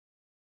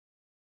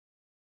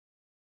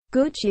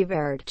Gucci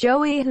Verde.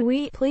 Joey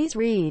Hui, please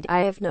read.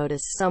 I have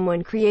noticed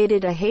someone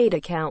created a hate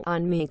account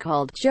on me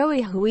called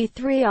Joey Hui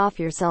 3 off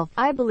yourself.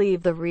 I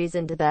believe the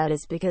reason to that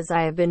is because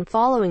I have been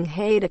following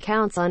hate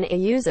accounts on a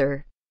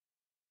user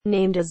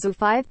named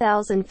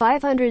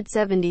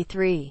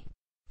Azu5573.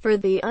 For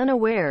the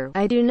unaware,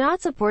 I do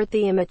not support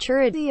the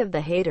immaturity of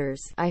the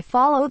haters. I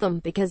follow them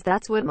because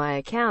that's what my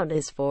account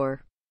is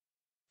for.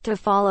 To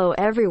follow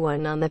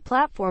everyone on the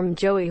platform.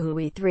 Joey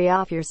Hui 3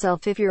 off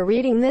yourself. If you're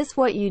reading this,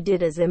 what you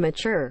did is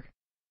immature.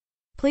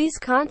 Please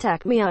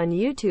contact me on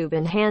YouTube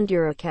and hand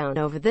your account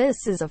over.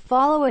 This is a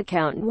follow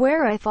account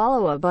where I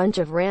follow a bunch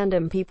of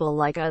random people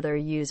like other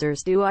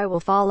users do. I will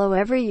follow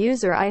every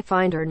user I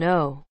find or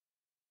know.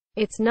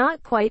 It's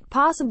not quite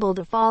possible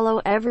to follow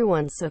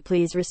everyone, so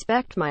please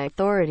respect my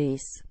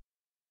authorities.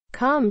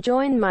 Come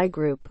join my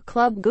group,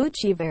 Club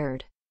Gucci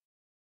Verde.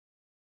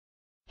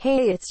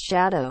 Hey, it's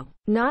Shadow.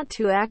 Not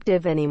too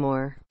active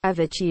anymore. I've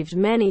achieved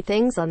many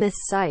things on this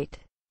site.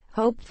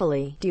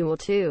 Hopefully, you will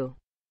too.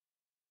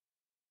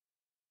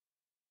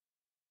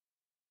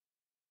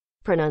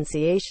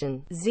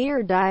 Pronunciation.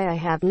 Zir die. I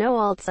have no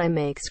alts. I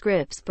make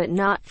scripts, but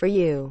not for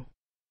you.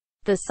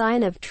 The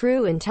sign of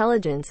true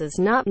intelligence is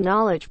not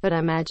knowledge but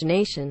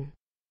imagination.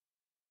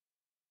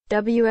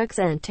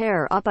 WXN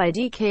tear up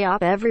IDK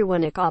op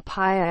everyone ik op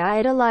I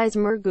idolize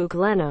Mergu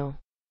Gleno.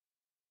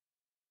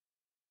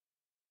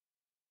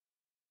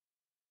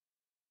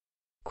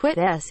 Quit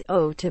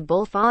SO to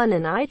Bulfon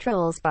and I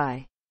trolls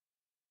by.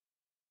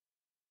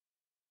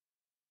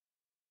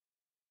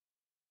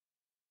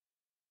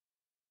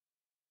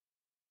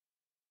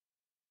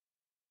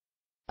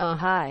 Oh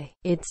hi,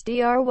 it's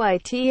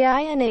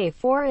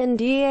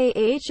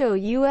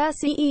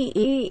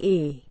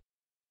DRYTINA4NDAHOUSEEEE.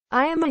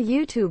 I am a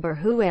YouTuber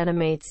who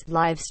animates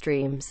live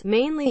streams,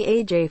 mainly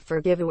AJ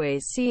for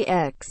giveaways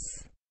CX.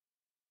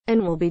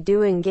 And will be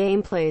doing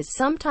gameplays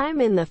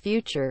sometime in the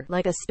future,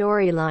 like a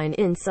storyline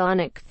in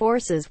Sonic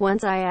Forces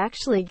once I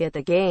actually get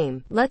the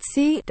game. Let's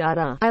see.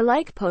 I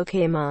like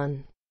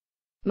Pokemon.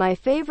 My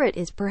favorite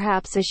is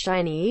perhaps a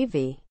shiny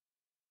Eevee.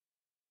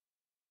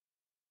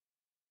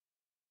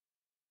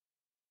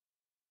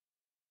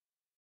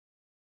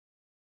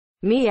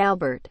 Me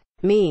Albert.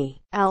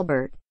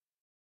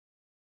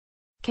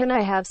 Can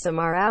I have some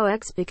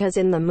ROX because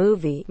in the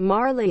movie,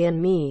 Marley and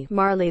Me,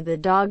 Marley the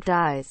dog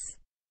dies.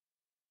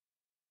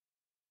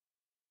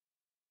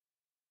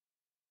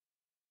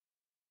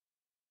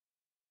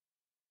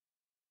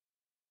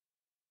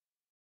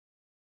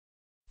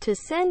 To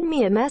send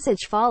me a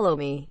message, follow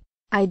me.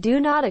 I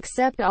do not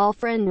accept all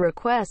friend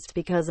requests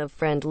because of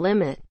friend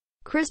limit.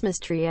 Christmas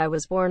tree. I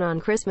was born on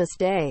Christmas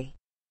Day.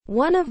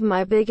 One of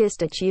my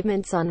biggest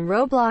achievements on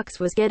Roblox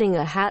was getting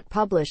a hat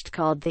published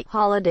called the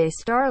Holiday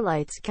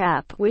Starlights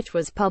Cap, which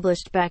was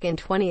published back in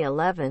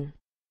 2011.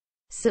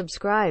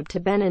 Subscribe to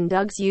Ben and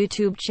Doug's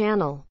YouTube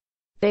channel.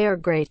 They are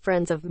great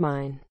friends of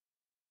mine.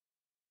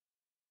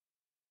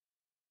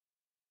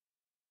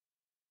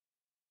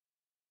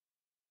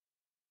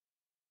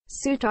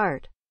 Suit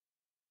art.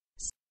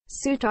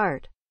 Suit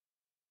art.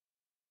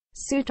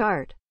 Suit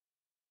art.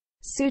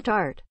 Suit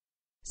art.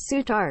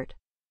 Suit art.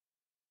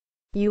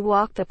 You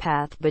walk the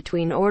path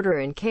between order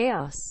and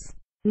chaos.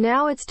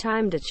 Now it's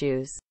time to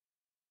choose.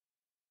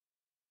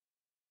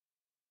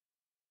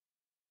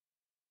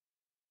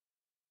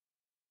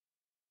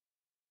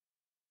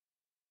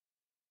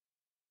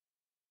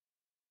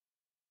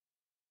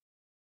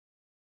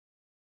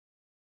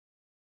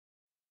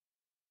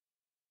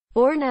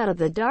 Born out of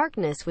the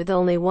darkness with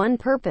only one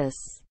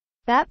purpose.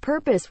 That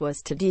purpose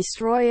was to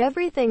destroy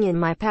everything in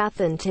my path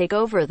and take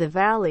over the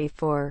valley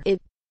for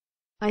it.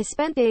 I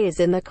spent days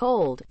in the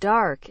cold,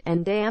 dark,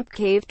 and damp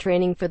cave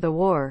training for the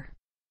war.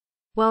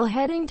 While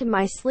heading to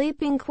my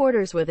sleeping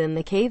quarters within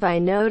the cave, I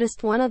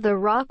noticed one of the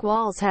rock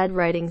walls had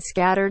writing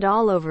scattered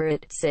all over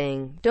it,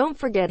 saying, "Don't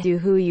forget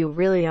who you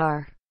really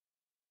are.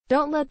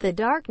 Don't let the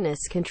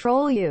darkness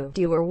control you.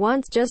 You were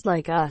once just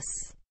like us."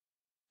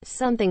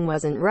 Something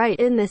wasn't right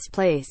in this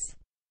place.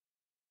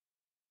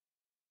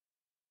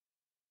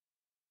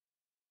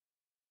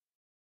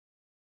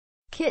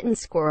 Kitten,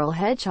 squirrel,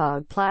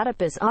 hedgehog,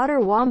 platypus, otter,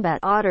 wombat,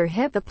 otter,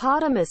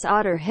 hippopotamus,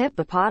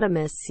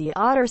 sea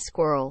otter,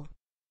 squirrel.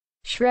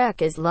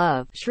 Shrek is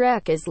love.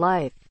 Shrek is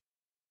life.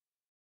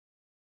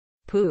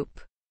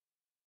 Poop.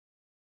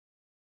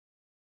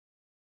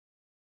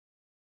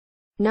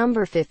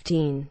 Number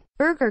 15.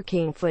 Burger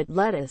King foot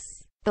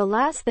lettuce. The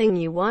last thing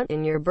you want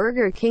in your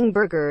Burger King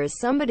burger is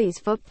somebody's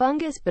foot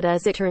fungus, but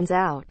as it turns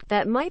out,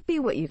 that might be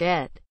what you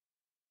get.